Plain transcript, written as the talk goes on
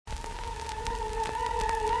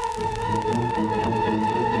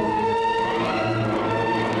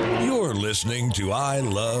listening to I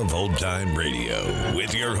Love Old Time Radio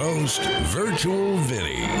with your host, Virtual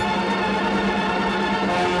Vinny.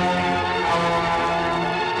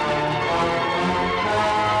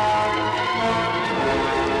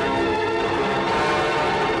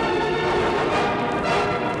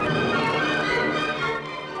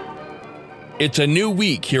 It's a new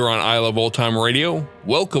week here on I Love Old Time Radio.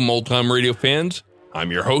 Welcome, Old Time Radio fans. I'm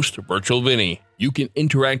your host, Virtual Vinny. You can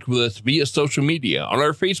interact with us via social media on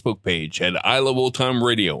our Facebook page at I Love Old Time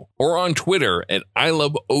Radio or on Twitter at I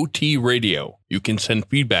Love OT Radio. You can send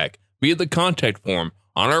feedback via the contact form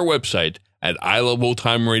on our website at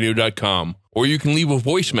iloveoldtimeradio.com, or you can leave a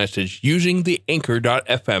voice message using the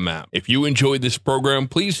Anchor.fm app. If you enjoyed this program,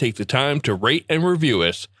 please take the time to rate and review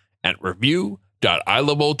us at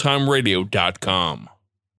review.iloveoldtimeradio.com.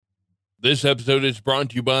 This episode is brought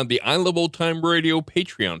to you by the I Love Old Time Radio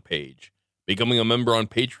Patreon page. Becoming a member on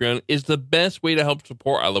Patreon is the best way to help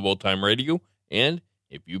support I Love Old Time Radio, and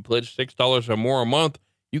if you pledge $6 or more a month,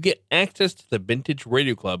 you get access to the Vintage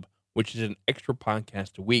Radio Club, which is an extra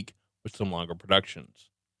podcast a week with some longer productions.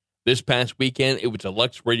 This past weekend, it was a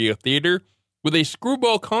Lux Radio Theater with a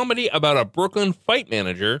screwball comedy about a Brooklyn fight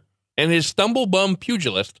manager and his stumble-bum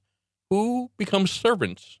pugilist who becomes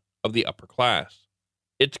servants of the upper class.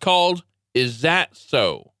 It's called Is That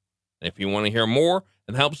So? And if you want to hear more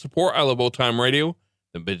and help support I Love Old Time Radio,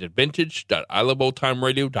 then visit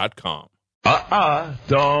vintage.iloveoldtimeradio.com.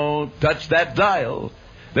 Don't touch that dial.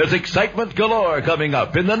 There's excitement galore coming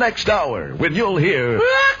up in the next hour when you'll hear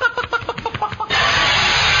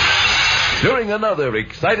during another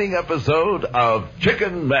exciting episode of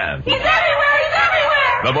Chicken Man. He's everywhere! He's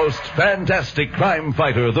everywhere! The most fantastic crime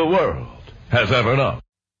fighter the world has ever known.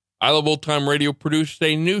 I Love Old Time Radio produces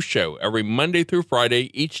a new show every Monday through Friday,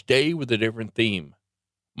 each day with a different theme.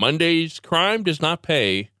 Monday's Crime Does Not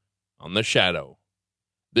Pay on The Shadow.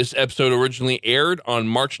 This episode originally aired on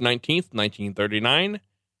March 19th, 1939,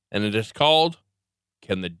 and it is called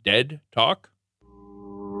Can the Dead Talk? Who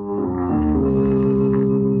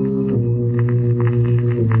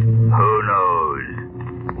knows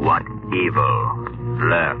what evil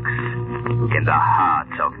lurks in the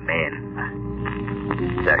hearts of men?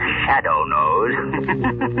 The Shadow knows.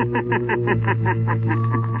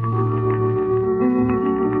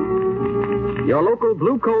 Your local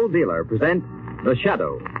Blue Coal dealer presents The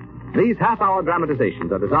Shadow. These half-hour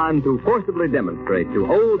dramatizations are designed to forcibly demonstrate to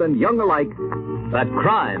old and young alike that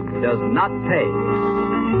crime does not pay.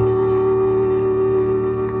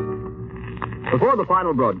 Before the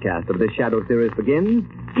final broadcast of this Shadow series begins,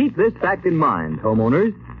 keep this fact in mind,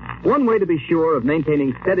 homeowners. One way to be sure of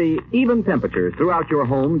maintaining steady, even temperatures throughout your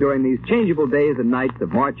home during these changeable days and nights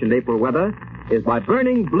of March and April weather is by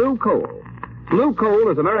burning Blue Coal. Blue Coal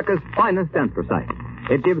is America's finest anthracite.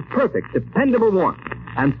 It gives perfect, dependable warmth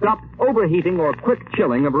and stops overheating or quick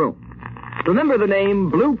chilling of rooms. Remember the name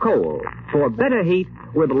Blue Coal for better heat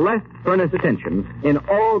with less furnace attention in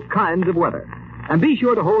all kinds of weather. And be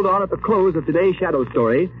sure to hold on at the close of today's Shadow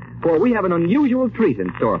story, for we have an unusual treat in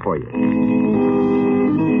store for you.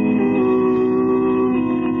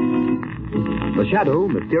 The Shadow,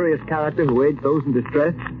 mysterious character who aids those in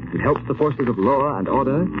distress and helps the forces of law and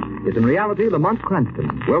order, is in reality Lamont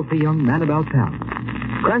Cranston, wealthy young man about town.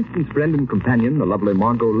 Cranston's friend and companion, the lovely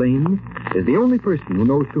Margot Lane, is the only person who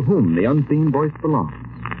knows to whom the unseen voice belongs.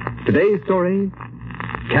 Today's story,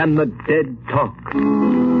 Can the Dead Talk?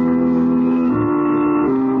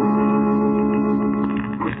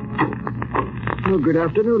 Oh, good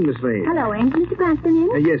afternoon, Miss Lane. Hello, Aunt. Mr. Cranston in?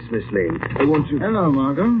 Yes, Miss Lane. I want to... Hello,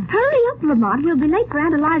 Margot. Hurry up, Lamont. We'll be late for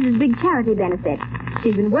Aunt Eliza's big charity benefit.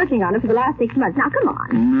 She's been working on it for the last 6 months. Now, come on.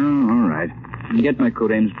 No, all right. Get my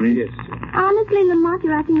coat, Ames, please. Yes. Honestly, Lamont,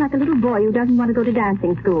 you're acting like a little boy who doesn't want to go to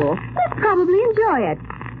dancing school. You'll probably enjoy it.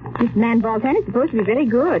 This man Voltaire is supposed to be very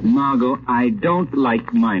good. Margot, I don't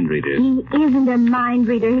like mind readers. He isn't a mind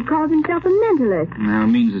reader. He calls himself a mentalist. Now, it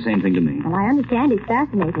means the same thing to me. Well, I understand he's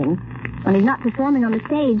fascinating. When he's not performing on the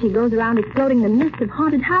stage, he goes around exploding the myths of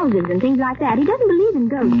haunted houses and things like that. He doesn't believe in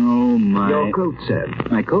ghosts. Oh, my... Your coat, sir.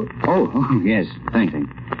 My coat? Oh, yes. Thanks.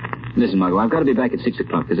 Listen, Margot, I've got to be back at 6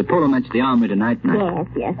 o'clock. There's a polo match at the Armory tonight.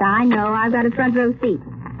 Yes, I know. I've got a front row seat.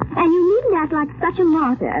 And you needn't act like such a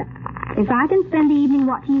martyr. If I can spend the evening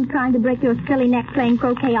watching you trying to break your silly neck playing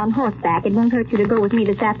croquet on horseback, it won't hurt you to go with me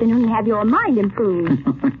this afternoon and have your mind improved.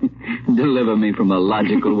 Deliver me from a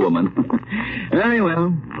logical woman. Very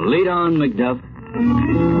well. Lead on, Macduff.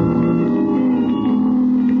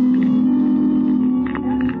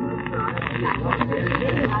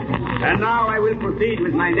 And now I will proceed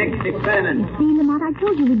with my next experiment. See, Lamont, I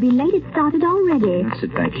told you we'd be late. It started already. Let's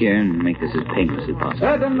sit back here and make this as painless as possible.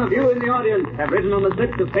 Certain of you in the audience have written on the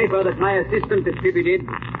slips of paper that my assistant distributed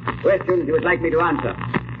questions you would like me to answer.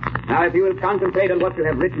 Now, if you will concentrate on what you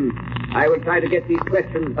have written, I will try to get these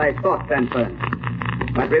questions by thought transference.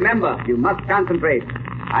 But remember, you must concentrate.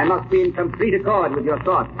 I must be in complete accord with your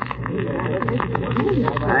thoughts.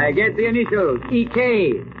 I get the initials,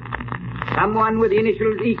 E.K. Someone with the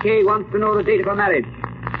initials E.K. wants to know the date of her marriage.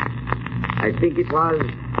 I think it was...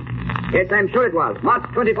 Yes, I'm sure it was. March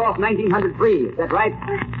 24th, 1903. Is that right?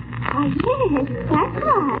 Yes, that's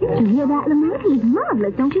right. You hear that, Lamont? He's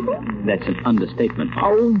marvelous, don't you think? That's an understatement.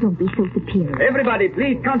 Oh, don't be so superior. Everybody,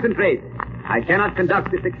 please concentrate. I cannot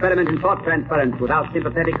conduct this experiment in thought transference without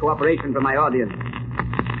sympathetic cooperation from my audience.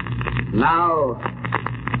 Now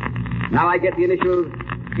I get the initials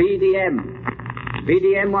BDM.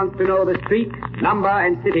 BDM wants to know the street, number,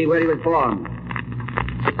 and city where he was born.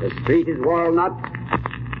 The street is Walnut.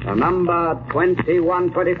 The number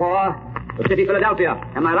 2124. The city, Philadelphia.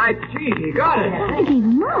 Am I right? Gee, he got it. He's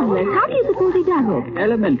marvelous. How do you suppose he does it?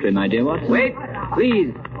 Elementary, my dear Watson. Wait,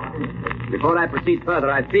 please. Before I proceed further,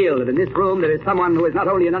 I feel that in this room there is someone who is not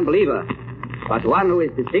only an unbeliever, but one who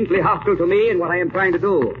is distinctly hostile to me and what I am trying to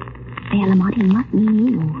do. There, Lamont, he must mean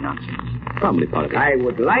you. Nonsense. Probably part of it. I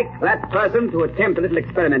would like that person to attempt a little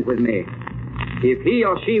experiment with me. If he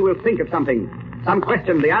or she will think of something, some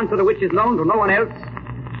question, the answer to which is known to no one else,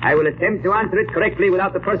 I will attempt to answer it correctly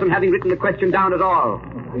without the person having written the question down at all.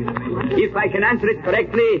 If I can answer it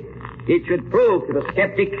correctly, it should prove to the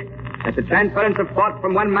skeptic that the transference of thought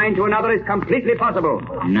from one mind to another is completely possible.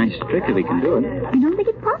 Nice trick if he can do it. You don't think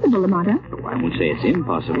it's possible, Lamont? Well, I won't say it's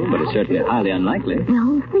impossible, but it's certainly highly unlikely.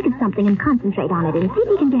 No, think of something and concentrate on it and see if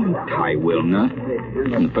you can get it. I will not.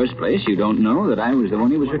 In the first place, you don't know that I was the one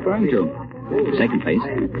he was referring to. In the second place,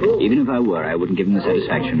 even if I were, I wouldn't give him the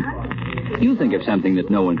satisfaction. You think of something that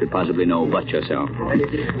no one could possibly know but yourself.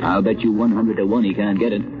 I'll bet you 100 to 1 he can't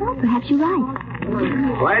get it. Well, perhaps you're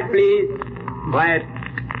right. Quiet, please. Quiet.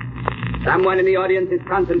 Someone in the audience is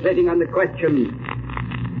concentrating on the question,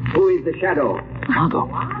 who is the shadow? Margot,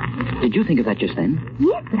 did you think of that just then?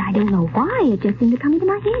 Yes, but I don't know why. It just seemed to come into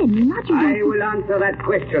my head. I will answer that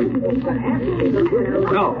question.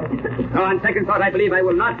 No, on second thought, I believe I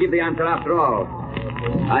will not give the answer after all.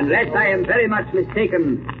 Unless I am very much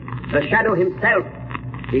mistaken, the shadow himself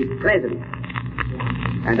is present.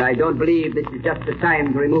 And I don't believe this is just the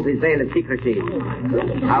time to remove his veil of secrecy.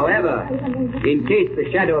 However, in case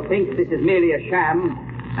the shadow thinks this is merely a sham,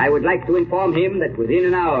 I would like to inform him that within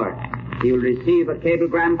an hour he will receive a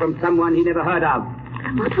cablegram from someone he never heard of.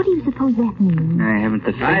 What do you suppose that means? I haven't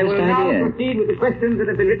the faintest idea. I will now proceed with the questions that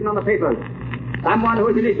have been written on the papers. Someone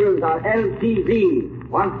whose initials are LTZ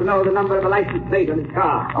wants to know the number of a license plate on his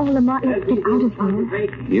car. Oh, Lamont, let's get out of here.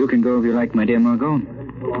 You can go if you like, my dear Margot.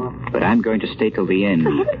 But I'm going to stay till the end.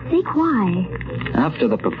 For heaven's sake, why? After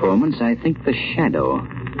the performance, I think the shadow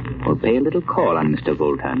will pay a little call on Mr.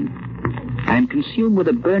 Voltan. I'm consumed with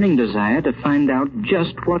a burning desire to find out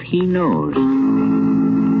just what he knows.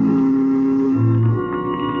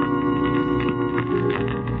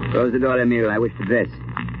 Close the door, Emile. I wish to dress.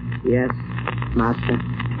 Yes, master.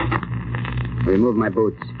 Remove my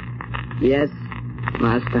boots. Yes,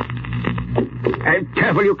 master. Hey,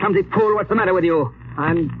 careful, you clumsy fool. What's the matter with you?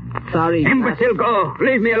 I'm sorry, Imbecile, go.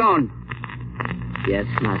 Leave me alone. Yes,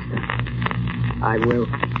 master. I will.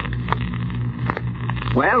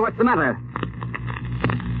 Well, what's the matter?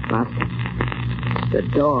 Master, the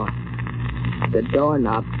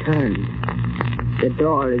doorknob turned. The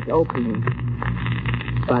door is opening.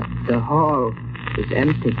 But the hall is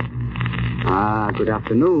empty. Ah, good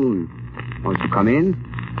afternoon. Won't you come in?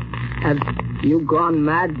 Have you gone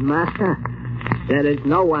mad, master? There is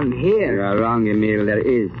no one here. You are wrong, Emile. There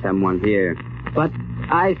is someone here. But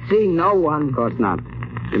I see no one. Of course not.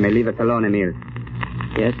 You may leave us alone, Emile.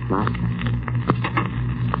 Yes, master.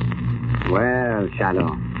 Well,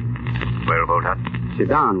 Shadow. Well, Volta? Sit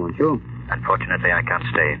down, won't you? Unfortunately, I can't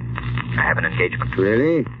stay. I have an engagement.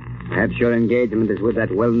 Really? Perhaps your engagement is with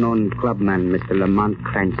that well-known clubman, Mr. Lamont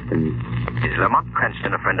Cranston. Is Lamont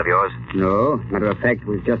Cranston a friend of yours? No. Matter of fact,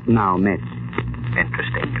 we've just now met.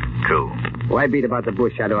 Interesting. True. Why beat about the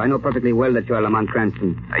bush, Shadow? I know perfectly well that you're Lamont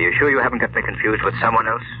Cranston. Are you sure you haven't got me confused with someone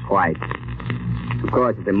else? Quite. Of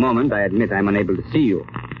course, at the moment, I admit I'm unable to see you,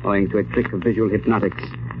 owing to a trick of visual hypnotics,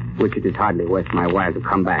 which it is hardly worth my while to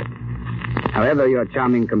come back. However, your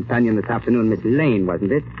charming companion this afternoon, Miss Lane,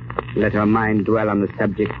 wasn't it? Let her mind dwell on the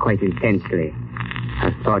subject quite intensely.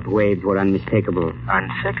 Her thought waves were unmistakable. On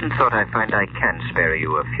second thought, I find I can spare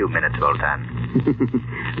you a few minutes,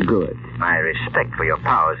 Voltan. Good. My respect for your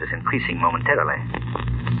powers is increasing momentarily.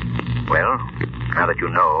 Well, now that you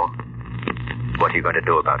know, what are you going to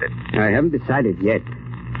do about it? I haven't decided yet.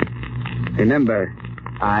 Remember,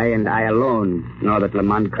 I and I alone know that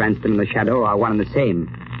Lamont Cranston and the Shadow are one and the same,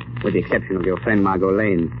 with the exception of your friend Margot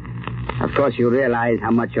Lane. Of course, you realize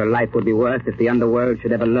how much your life would be worth if the underworld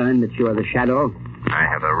should ever learn that you are the Shadow. I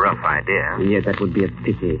have a rough idea. And yet that would be a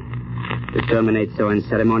pity. To terminate so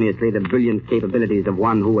unceremoniously the brilliant capabilities of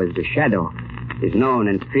one who, as the Shadow, is known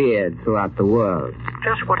and feared throughout the world.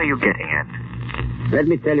 Just what are you getting at? Let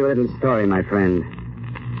me tell you a little story, my friend.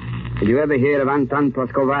 Did you ever hear of Anton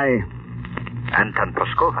Proskovai? Anton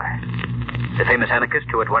Proskovai? The famous anarchist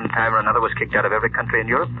who at one time or another was kicked out of every country in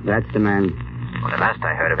Europe? That's the man. Well, the last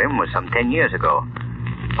I heard of him was some 10 years ago,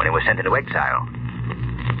 when he was sent into exile.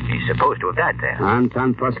 He's supposed to have died there.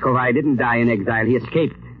 Anton Proskovai didn't die in exile. He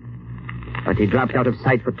escaped. But he dropped out of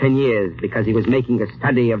sight for 10 years because he was making a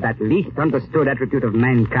study of that least understood attribute of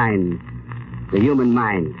mankind, the human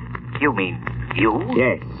mind. You mean you?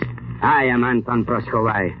 Yes. I am Anton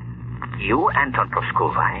Proskovai. You, Anton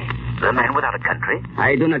Proskovai? The man without a country?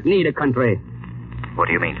 I do not need a country. What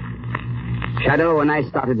do you mean? Shadow, when I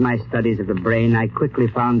started my studies of the brain, I quickly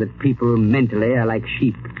found that people mentally are like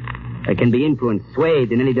sheep. They can be influenced,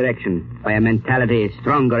 swayed in any direction by a mentality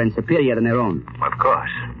stronger and superior than their own. Of course.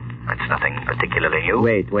 That's nothing particularly new.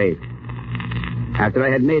 Wait. After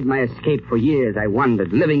I had made my escape for years, I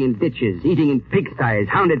wandered, living in ditches, eating in pigsties,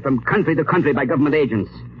 hounded from country to country by government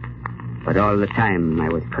agents. But all the time, I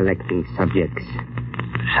was collecting subjects.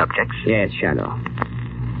 Subjects? Yes, Shadow.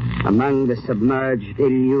 Among the submerged,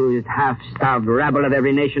 ill-used, half-starved rabble of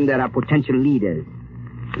every nation, there are potential leaders.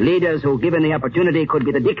 Leaders who, given the opportunity, could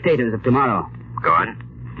be the dictators of tomorrow. Go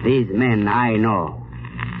on. These men I know.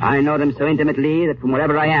 I know them so intimately that from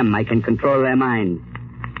wherever I am, I can control their minds.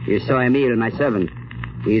 You saw Emil, my servant.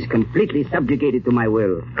 He is completely subjugated to my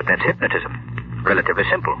will. But that's hypnotism. Relatively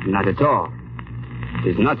simple. Not at all. It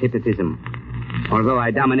is not hypnotism. Although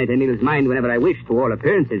I dominate Emil's mind whenever I wish, to all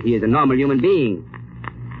appearances, he is a normal human being.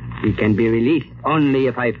 He can be released only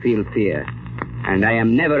if I feel fear. And I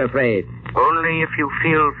am never afraid. Only if you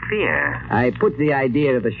feel fear. I put the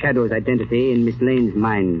idea of the Shadow's identity in Miss Lane's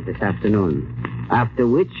mind this afternoon. After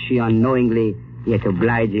which she unknowingly, yet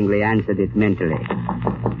obligingly answered it mentally.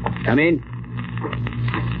 Come in.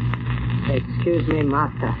 Excuse me,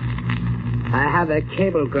 Master. I have a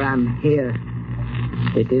cablegram here.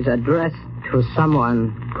 It is addressed to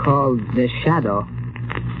someone called the Shadow.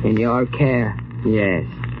 In your care. Yes.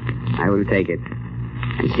 I will take it.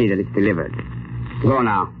 And see that it's delivered. Go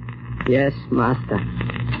now. Yes, Master.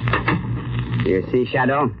 You see,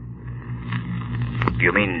 Shadow?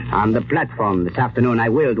 You mean? On the platform this afternoon, I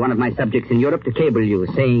willed one of my subjects in Europe to cable you,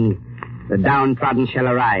 saying, the downtrodden shall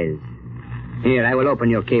arise. Here, I will open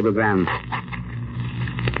your cablegram.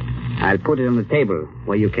 I'll put it on the table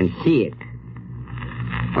where you can see it.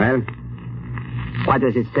 Well, what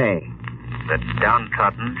does it say? The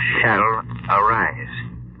downtrodden shall arise.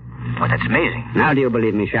 Well, that's amazing. Now do you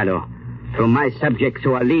believe me, Shadow? Through my subjects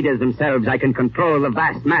who are leaders themselves, I can control the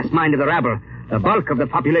vast mass mind of the rabble, the bulk of the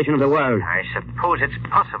population of the world. I suppose it's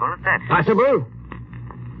possible at that. Possible?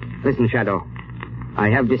 Listen, Shadow. I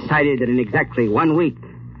have decided that in exactly 1 week,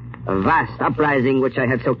 a vast uprising which I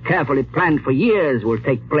have so carefully planned for years will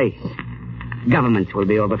take place. Governments will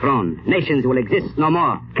be overthrown. Nations will exist no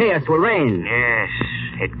more. Chaos will reign. Yes,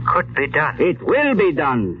 it could be done. It will be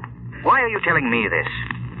done. Why are you telling me this?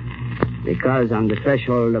 Because on the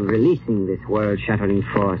threshold of releasing this world-shattering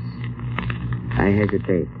force, I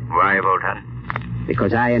hesitate. Why, Voltan?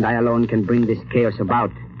 Because I and I alone can bring this chaos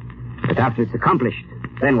about. But after it's accomplished,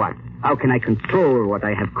 then what? How can I control what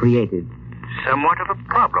I have created? Somewhat of a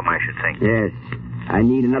problem, I should think. Yes. I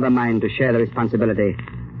need another mind to share the responsibility.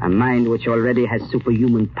 A mind which already has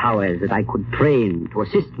superhuman powers that I could train to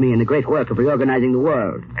assist me in the great work of reorganizing the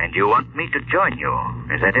world. And you want me to join you,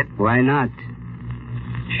 is that it? Why not?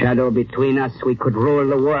 Shadow, between us, we could rule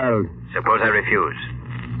the world. Suppose I refuse.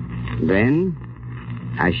 Then,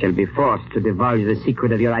 I shall be forced to divulge the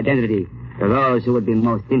secret of your identity to those who would be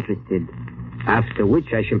most interested. After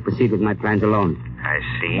which I shall proceed with my plans alone. I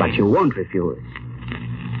see. But you won't refuse.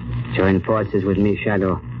 Join forces with me,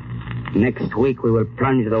 Shadow. Next week we will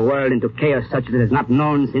plunge the world into chaos such as it has not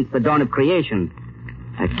known since the dawn of creation.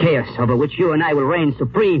 A chaos over which you and I will reign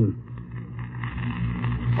supreme.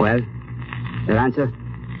 Well, your answer?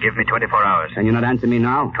 Give me 24 hours. Can you not answer me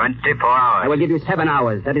now? 24 hours. I will give you 7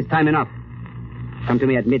 hours. That is time enough. Come to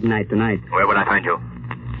me at midnight tonight. Where will I find you?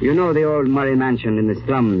 You know the old Murray mansion in the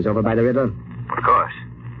slums over by the river? Of course.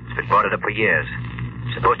 Been boarded up for years.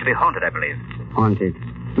 Supposed to be haunted, I believe. Haunted?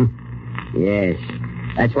 Yes.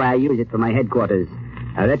 That's why I use it for my headquarters.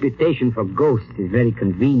 A reputation for ghosts is very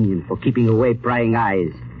convenient for keeping away prying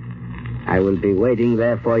eyes. I will be waiting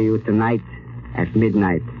there for you tonight at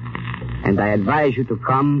midnight. And I advise you to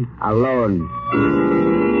come alone.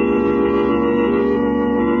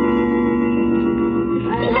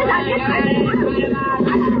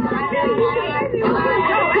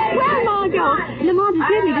 Lamont is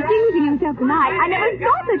really distinguishing himself tonight. I never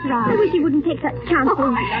saw such right. I wish he wouldn't take such chances.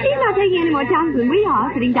 He's not taking any more chances than we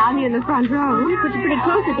are, sitting down here in the front row. He puts it pretty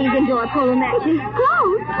close at these indoor polo matches.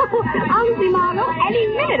 Close? Honestly, Margot, any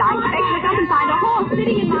minute I expect to look up and find a horse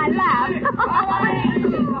sitting in my lap.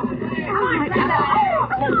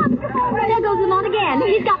 There goes Lamont again.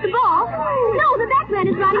 He's got the ball. No, the backman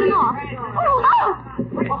is running him off.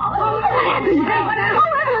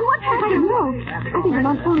 Evelyn, what happened? I don't know. I think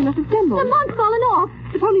Lamont's pony must have stumbled. Lamont's fallen off.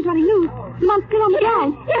 The pony's running loose. Lamont's still on the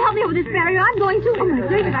ground. Here, help me over this barrier. I'm going to. Oh, my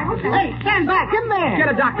goodness, I hope that... Hey, stand back. Come there. Get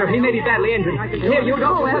a doctor. He may be badly injured. Here, you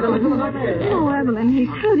go, Evelyn. Oh, Evelyn, he's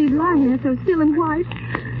hurt. He's lying there so still and white.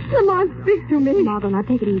 Lamont, speak to me. Margot, now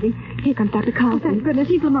take it easy. Here comes Dr. Carlson. Oh, thank goodness,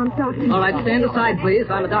 he's Lamont's doctor. All right, stand aside, please.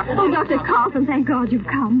 I'm a doctor. Oh, Dr. Carlson, thank God you've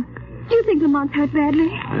come. Do you think Lamont's hurt badly?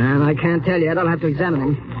 And I can't tell yet. I'll have to examine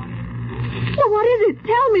him. Well, what is it?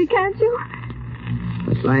 Tell me, can't you?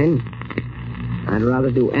 Miss Lane, I'd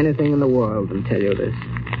rather do anything in the world than tell you this.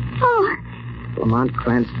 Oh. Lamont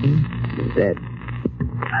Cranston is dead.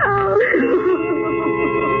 Oh.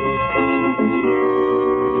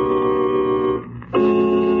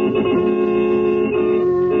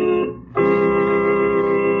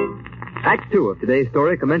 Act 2 of today's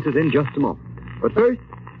story commences in just a moment. But first,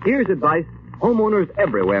 here's advice homeowners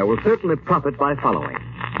everywhere will certainly profit by following.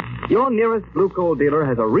 Your nearest Blue Coal dealer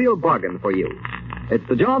has a real bargain for you. It's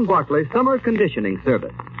the John Barclay Summer Conditioning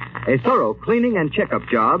Service, a thorough cleaning and checkup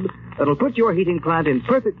job that'll put your heating plant in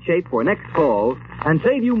perfect shape for next fall and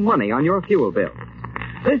save you money on your fuel bills.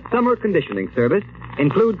 This summer conditioning service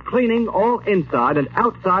includes cleaning all inside and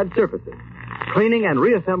outside surfaces, cleaning and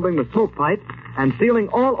reassembling the smoke pipe, and sealing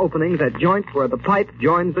all openings at joints where the pipe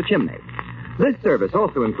joins the chimney. This service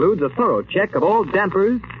also includes a thorough check of all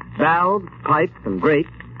dampers, valves, pipes, and grates,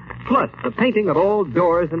 plus the painting of all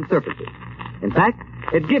doors and surfaces. In fact,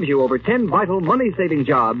 it gives you over 10 vital money-saving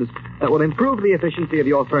jobs that will improve the efficiency of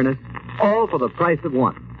your furnace, all for the price of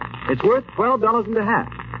one. It's worth $12 and a half,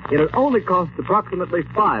 yet it only costs approximately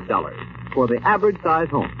 $5 for the average-size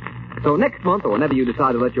home. So next month, or whenever you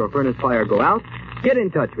decide to let your furnace fire go out, get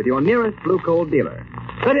in touch with your nearest Blue Coal dealer.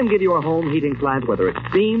 Let him give your home heating plant, whether it's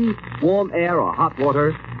steam, warm air, or hot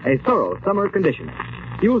water, a thorough summer conditioning.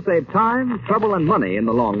 You'll save time, trouble, and money in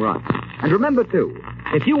the long run. And remember, too,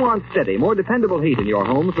 if you want steady, more dependable heat in your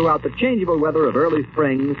home throughout the changeable weather of early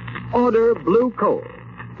spring, order Blue Coal.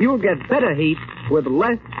 You'll get better heat with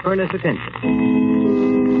less furnace attention.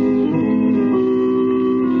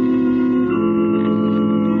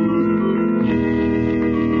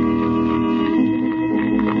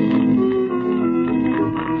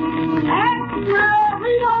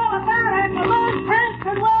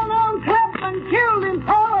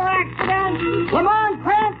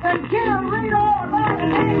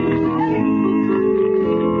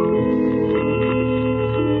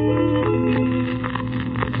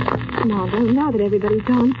 Now that everybody's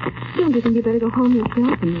gone, don't you think you better go home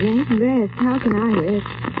yourself and rest? How can I rest?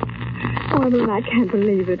 Oh, Evelyn, I can't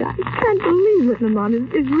believe it. I can't believe that Lamont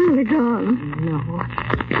is really gone. No,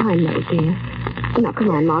 I know, dear. Now, come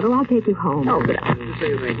on, Margot. I'll take you home. Oh, but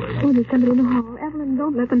Oh, there's somebody in the hall. Evelyn,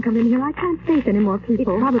 don't let them come in here. I can't face any more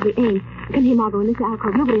people. It probably ain't. Come here, Margot, in this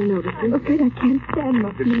alcove. Nobody will notice. I'm afraid I can't stand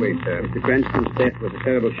much. This way, sir. Mr. Cranston's death was a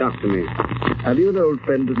terrible shock to me. Are you an old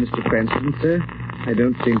friend of Mr. Cranston, sir? I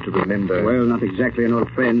don't seem to remember. Well, not exactly an old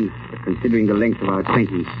friend, but considering the length of our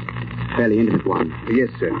acquaintance, fairly intimate one. Yes,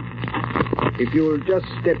 sir. If you'll just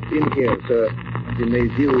step in here, sir, you may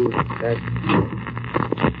view that...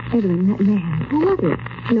 Evelyn, that man. Who was it?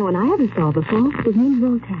 No one I ever saw before. His name's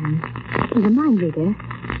Voltan. He's a mind reader.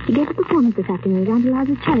 He gave a performance this afternoon at Aunt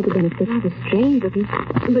Eliza's charity benefit. Rather strange looking.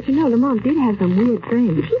 But you know, Lamont did have some weird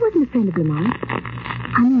friends. He wasn't a friend of Lamont.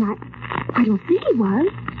 I mean, I don't think he was.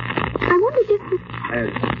 I wonder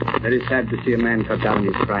just... Very sad to see a man cut down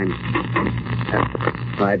his crimes.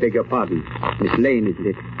 I beg your pardon. Miss Lane, isn't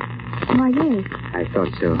it? Why, yes. I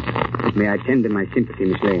thought so. May I tender my sympathy,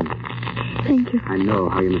 Miss Lane? Thank you. I know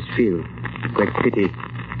how you must feel. Great pity.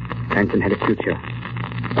 Cranston had a future.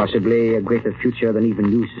 Possibly a greater future than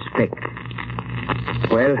even you suspect.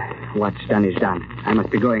 Well, what's done is done. I must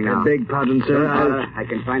be going now. I beg pardon, sir. I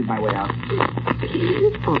can find my way out.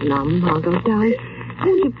 Oh, now, Margot, darling.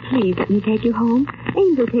 Won't you please let me take you home?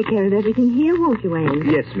 Ames will take care of everything here, won't you, Ames?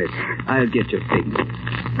 Yes, miss. I'll get your things.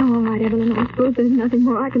 Oh, all right, Evelyn. I suppose there's nothing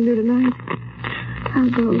more I can do tonight. I'll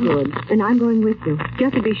go. Good. And I'm going with you,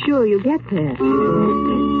 just to be sure you get there.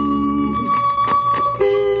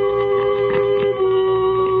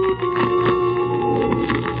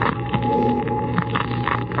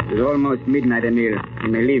 It's almost midnight, Emil. You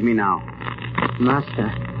may leave me now.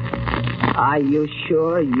 Master, are you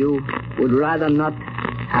sure you would rather not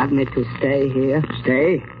have me to stay here?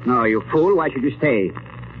 Stay? No, you fool. Why should you stay?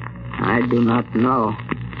 I do not know.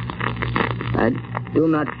 I do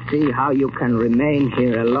not see how you can remain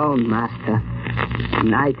here alone, Master.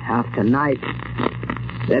 Night after night.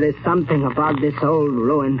 There is something about this old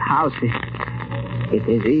ruined house. It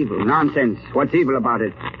is evil. Nonsense. What's evil about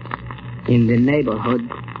it? In the neighborhood,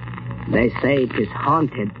 they say it is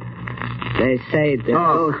haunted. They say the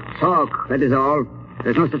Talk. That is all.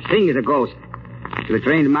 There's no such thing as a ghost. To a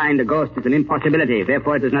trained mind, a ghost is an impossibility.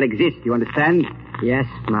 Therefore, it does not exist. You understand? Yes,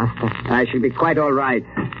 Master. I shall be quite all right.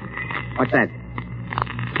 What's that?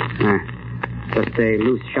 Just a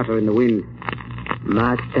loose shutter in the wind.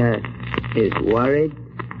 Master is worried?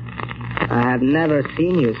 I have never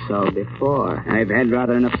seen you so before. I've had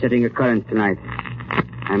rather an upsetting occurrence tonight.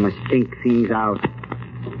 I must think things out.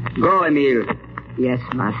 Go, Emil. Yes,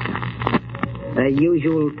 Master. The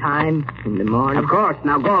usual time in the morning? Of course.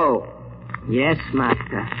 Now go. Yes,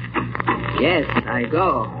 Master. Yes, I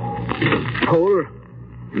go. Fool.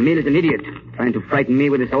 Emil is an idiot, trying to frighten me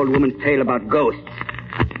with this old woman's tale about ghosts.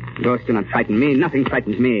 Ghosts do not frighten me. Nothing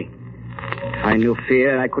frightens me. If I knew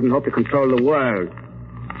fear, I couldn't hope to control the world.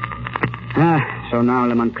 So now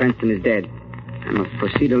Lamont Cranston is dead. I must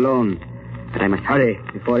proceed alone. But I must hurry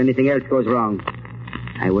before anything else goes wrong.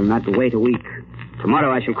 I will not wait a week.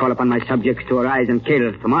 Tomorrow I shall call upon my subjects to arise and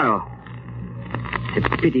kill. Tomorrow. It's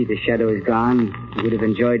a pity the shadow is gone. I would have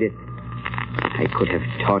enjoyed it. I could have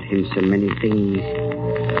taught him so many things.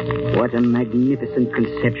 What a magnificent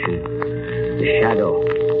conception. The shadow.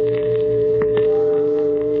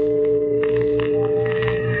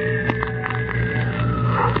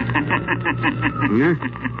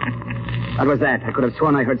 What was that? I could have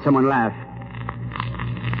sworn I heard someone laugh.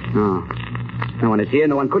 No. No one is here.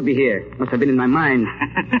 No one could be here. Must have been in my mind.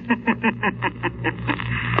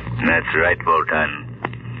 That's right, Voltan.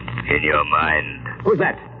 In your mind. Who's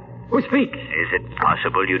that? Who speaks? Is it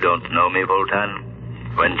possible you don't know me, Voltan?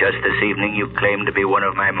 When just this evening you claimed to be one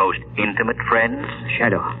of my most intimate friends?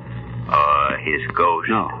 Shadow. Or his ghost?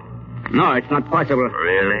 No, it's not possible.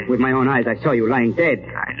 Really? With my own eyes, I saw you lying dead.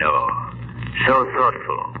 I know. So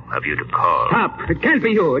thoughtful of you to call. Stop. It can't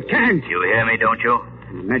be you. It can't. You hear me, don't you?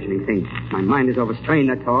 I'm imagining things. My mind is overstrained,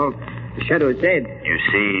 that's all. The shadow is dead. You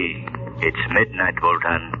see, it's midnight,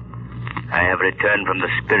 Voltan. I have returned from the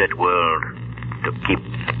spirit world to keep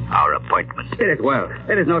our appointment. Spirit world?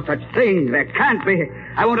 There is no such thing. There can't be.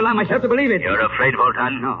 I won't allow myself to believe it. You're afraid,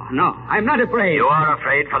 Voltan? No, I'm not afraid. You are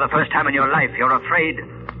afraid for the first time in your life. You're afraid.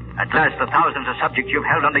 At last, the thousands of subjects you've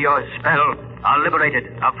held under your spell are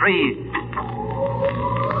liberated, are free.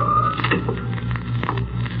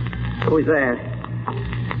 Who's there?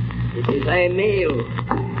 It is Emil.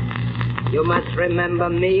 You must remember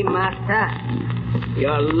me, Master.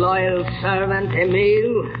 Your loyal servant,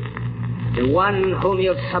 Emil. The one whom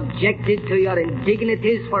you've subjected to your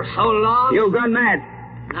indignities for so long. You've gone mad.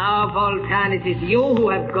 Now, Voltan, it is you who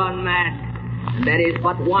have gone mad. And there is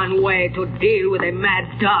but one way to deal with a mad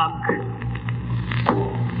dog.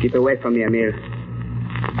 Keep away from me, Emil.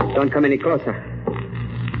 Don't come any closer.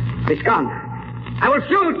 This gun. I will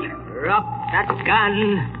shoot! Drop that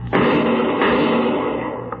gun.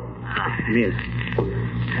 Emil.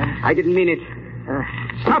 I didn't mean it.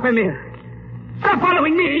 Stop, Emil. Stop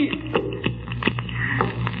following me!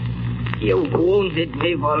 You've wounded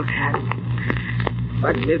me, Voltan.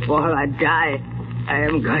 But before I die, I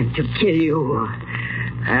am going to kill you.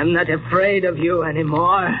 I am not afraid of you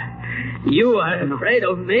anymore. You are afraid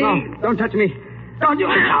of me. No, don't touch me. Don't you...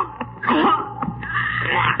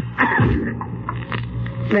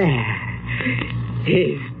 There.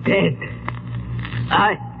 He's dead.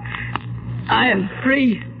 I am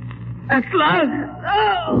free. At last.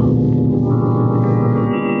 Oh!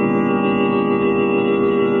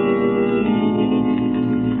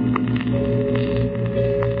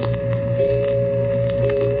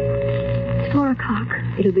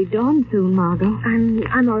 It'll be dawn soon, Margot.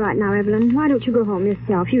 I'm all right now, Evelyn. Why don't you go home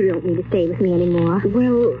yourself? You don't need to stay with me anymore.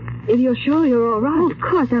 Well, if you're sure you're all right. Oh, of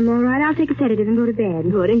course I'm all right. I'll take a sedative and go to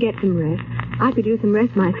bed. Good, and get some rest. I could use some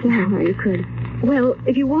rest myself. Oh, you could. Well,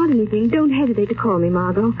 if you want anything, don't hesitate to call me,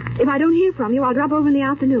 Margot. If I don't hear from you, I'll drop over in the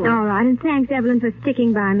afternoon. All right, and thanks, Evelyn, for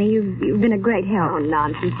sticking by me. You've been a great help. Oh,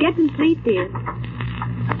 nonsense. Get some sleep, dear.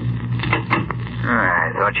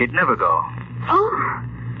 I thought you'd never go. Oh,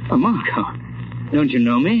 Margot, don't you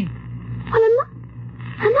know me? well,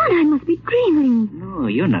 Lamont, I must be dreaming. No,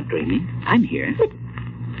 you're not dreaming. I'm here. But,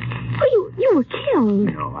 you were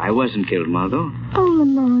killed. No, I wasn't killed, Margot. Oh,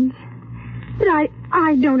 Lamont. But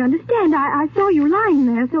I don't understand. I saw you lying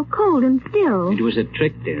there so cold and still. It was a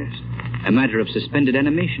trick, dearest. A matter of suspended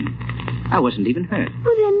animation. I wasn't even hurt.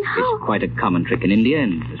 Well, then how... It's quite a common trick in India,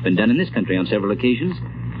 and it's been done in this country on several occasions.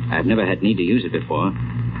 I've never had need to use it before.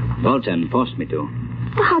 Voltan forced me to.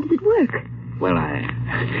 Well, how does it work? Well,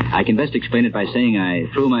 I can best explain it by saying I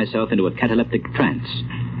threw myself into a cataleptic trance.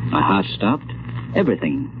 My heart stopped.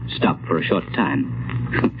 Everything stopped for a short time.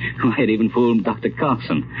 I had even fooled Dr.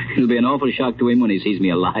 Carlson. It'll be an awful shock to him when he sees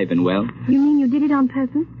me alive and well. You mean you did it on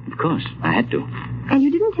purpose? Of course, I had to. And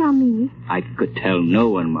you didn't tell me? I could tell no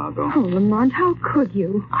one, Margot. Oh, Lamont, how could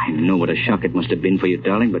you? I know what a shock it must have been for you,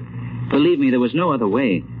 darling, but believe me, there was no other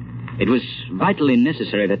way. It was vitally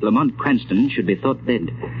necessary that Lamont Cranston should be thought dead,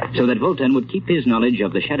 so that Voltan would keep his knowledge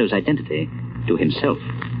of the Shadow's identity to himself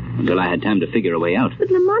until I had time to figure a way out. But,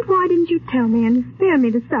 Lamont, why didn't you tell me and spare me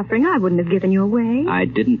the suffering? I wouldn't have given you away. I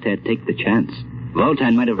didn't dare take the chance.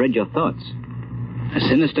 Voltan might have read your thoughts. A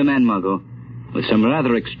sinister man, Margot, with some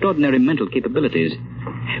rather extraordinary mental capabilities.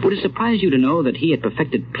 Would it surprise you to know that he had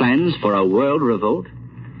perfected plans for a world revolt?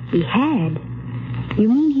 He had? You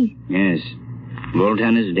mean he... Yes.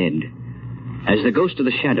 Voltan is dead. As the ghost of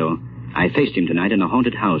the Shadow, I faced him tonight in a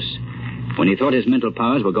haunted house. When he thought his mental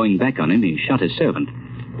powers were going back on him, he shot his servant,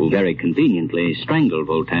 who very conveniently strangled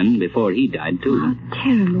Voltan before he died, too. How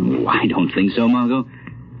terrible. Oh, I don't think so, Margot.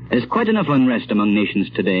 There's quite enough unrest among nations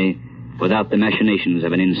today without the machinations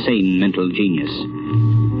of an insane mental genius.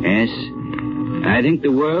 Yes, I think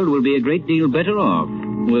the world will be a great deal better off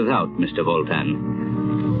without Mr.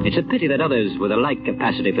 Voltan. It's a pity that others with a like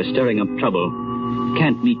capacity for stirring up trouble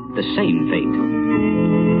can't meet the same fate.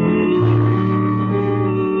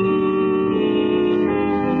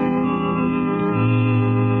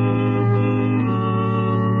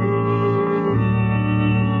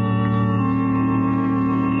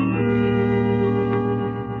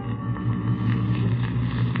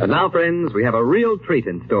 And now, friends, we have a real treat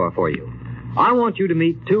in store for you. I want you to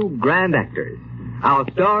meet two grand actors. Our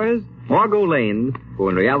stars, Margot Lane, who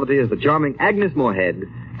in reality is the charming Agnes Moorehead,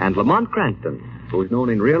 and Lamont Cranston, who is known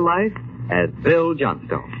in real life as Bill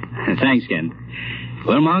Johnstone. Thanks, Ken.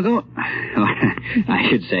 Well, Margot, I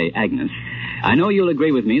should say Agnes, I know you'll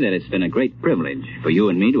agree with me that it's been a great privilege for you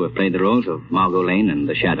and me to have played the roles of Margot Lane and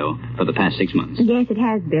the Shadow for the past 6 months. Yes, it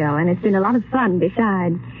has, Bill, and it's been a lot of fun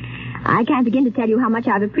besides. I can't begin to tell you how much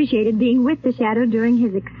I've appreciated being with the Shadow during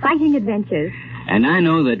his exciting adventures. And I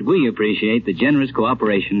know that we appreciate the generous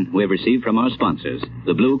cooperation we've received from our sponsors,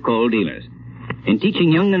 the Blue Coal Dealers, in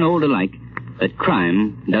teaching young and old alike that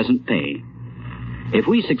crime doesn't pay. If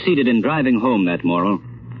we succeeded in driving home that moral,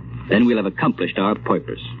 then we'll have accomplished our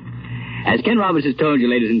purpose. As Ken Roberts has told you,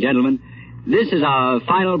 ladies and gentlemen, this is our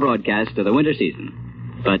final broadcast of the winter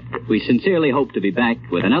season. But we sincerely hope to be back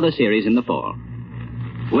with another series in the fall.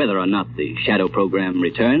 Whether or not the Shadow program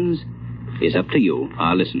returns is up to you,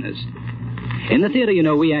 our listeners. In the theater, you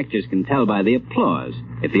know, we actors can tell by the applause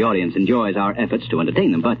if the audience enjoys our efforts to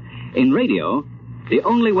entertain them. But in radio, the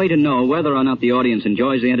only way to know whether or not the audience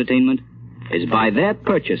enjoys the entertainment is by their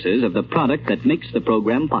purchases of the product that makes the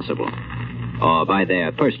program possible, or by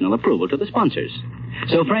their personal approval to the sponsors.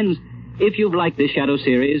 So, friends, if you've liked this Shadow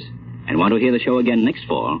series and want to hear the show again next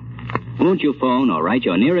fall, won't you phone or write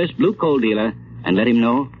your nearest Blue Coal dealer and let him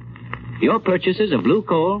know? Your purchases of Blue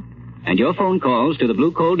Coal and your phone calls to the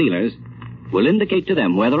Blue Coal dealers will indicate to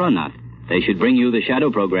them whether or not they should bring you the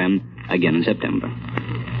Shadow program again in September.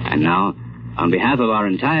 And now, on behalf of our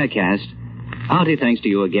entire cast, hearty thanks to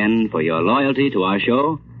you again for your loyalty to our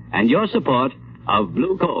show and your support of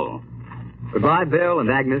Blue Coal. Goodbye, Bill and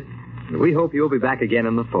Agnes, and we hope you'll be back again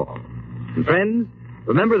in the fall. And friends,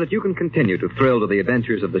 remember that you can continue to thrill to the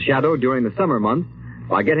adventures of the Shadow during the summer months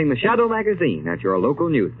by getting the Shadow magazine at your local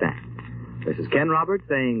newsstand. This is Ken Roberts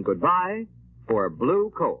saying goodbye for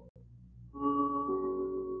Blue Coal.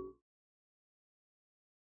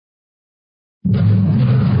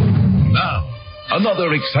 Now,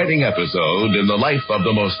 another exciting episode in the life of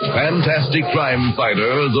the most fantastic crime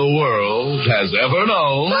fighter the world has ever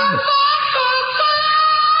known.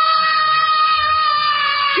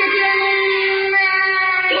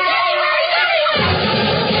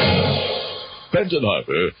 Benton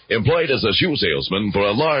Harbor, employed as a shoe salesman for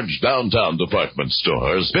a large downtown department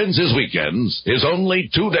store, spends his weekends, his only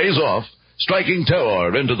 2 days off, striking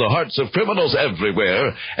terror into the hearts of criminals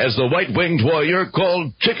everywhere as the white-winged warrior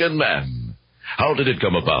called Chicken Man. How did it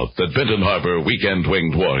come about that Benton Harbor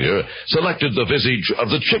weekend-winged warrior selected the visage of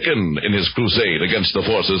the chicken in his crusade against the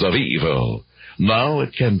forces of evil? Now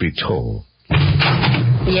it can be told.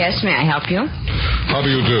 Yes, may I help you? How do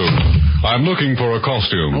you do? I'm looking for a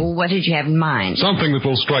costume. What did you have in mind? Something that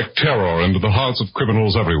will strike terror into the hearts of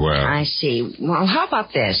criminals everywhere. I see. Well, how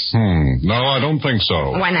about this? No, I don't think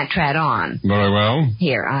so. Why not try it on? Very well.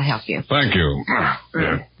 Here, I'll help you. Thank you.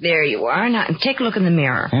 There you are. Now, take a look in the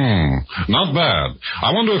mirror. Not bad.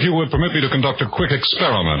 I wonder if you would permit me to conduct a quick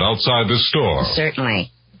experiment outside this store.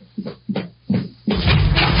 Certainly.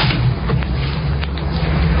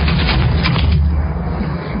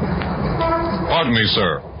 Pardon me,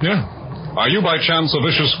 sir. Yeah? Are you by chance a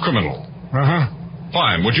vicious criminal? Uh-huh.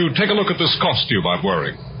 Fine. Would you take a look at this costume I'm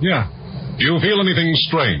wearing? Yeah. Do you feel anything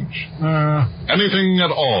strange? Anything at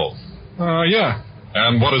all? Yeah.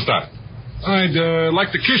 And what is that? I'd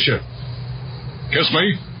like to kiss you. Kiss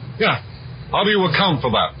me? Yeah. How do you account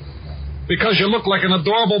for that? Because you look like an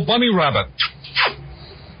adorable bunny rabbit.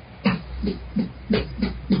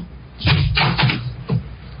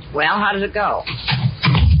 Well, how does it go?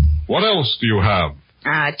 What else do you have?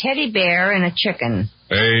 A teddy bear and a chicken.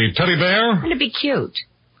 A teddy bear? It'd be cute.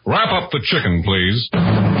 Wrap up the chicken, please.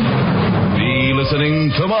 Be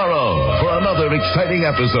listening tomorrow for another exciting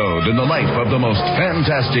episode in the life of the most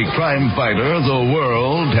fantastic crime fighter the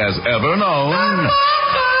world has ever known.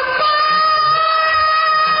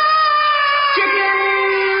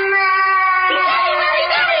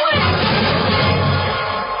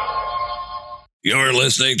 You're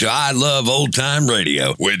listening to I Love Old Time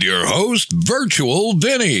Radio with your host, Virtual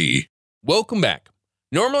Vinny. Welcome back.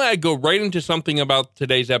 Normally, I'd go right into something about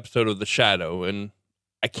today's episode of The Shadow, and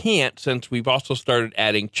I can't since we've also started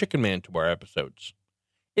adding Chicken Man to our episodes.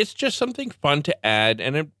 It's just something fun to add,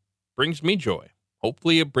 and it brings me joy.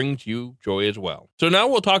 Hopefully, it brings you joy as well. So now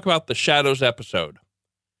we'll talk about the Shadows episode.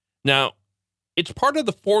 Now, it's part of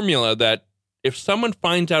the formula that if someone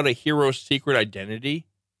finds out a hero's secret identity,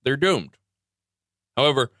 they're doomed.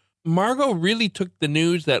 However, Margot really took the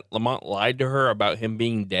news that Lamont lied to her about him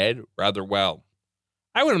being dead rather well.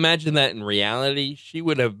 I would imagine that in reality, she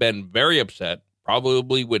would have been very upset,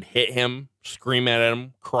 probably would hit him, scream at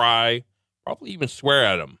him, cry, probably even swear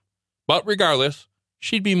at him. But regardless,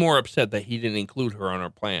 she'd be more upset that he didn't include her on her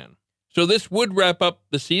plan. So this would wrap up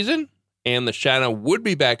the season, and the Shadow would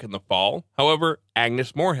be back in the fall. However,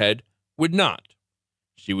 Agnes Moorehead would not.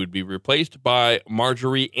 She would be replaced by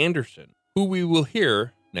Marjorie Anderson, who we will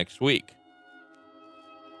hear next week.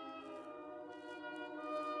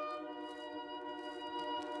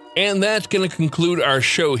 And that's going to conclude our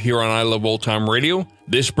show here on I Love Old Time Radio.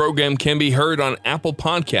 This program can be heard on Apple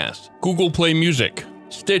Podcasts, Google Play Music,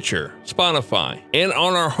 Stitcher, Spotify, and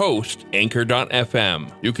on our host,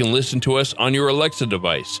 Anchor.fm. You can listen to us on your Alexa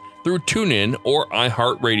device through TuneIn or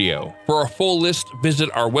iHeartRadio. For a full list, visit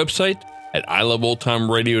our website at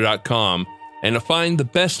iloveoldtimeradio.com and to find the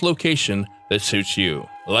best location that suits you.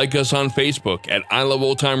 Like us on Facebook at I Love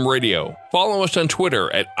Old Time Radio. Follow us on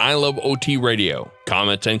Twitter at I Love OT Radio.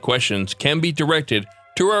 Comments and questions can be directed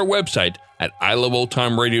to our website at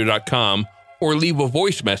iloveoldtimeradio.com or leave a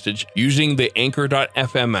voice message using the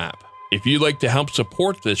Anchor.fm app. If you'd like to help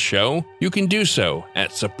support this show, you can do so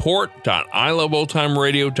at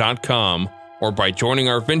support.iloveoldtimeradio.com or by joining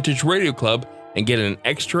our Vintage Radio Club and get an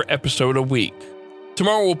extra episode a week.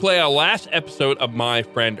 Tomorrow we'll play our last episode of My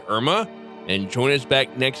Friend Irma, and join us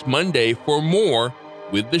back next Monday for more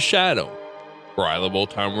with The Shadow. For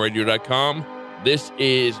iloveoldtimeradio.com, this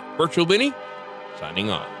is Virtual Vinny, signing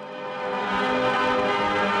off.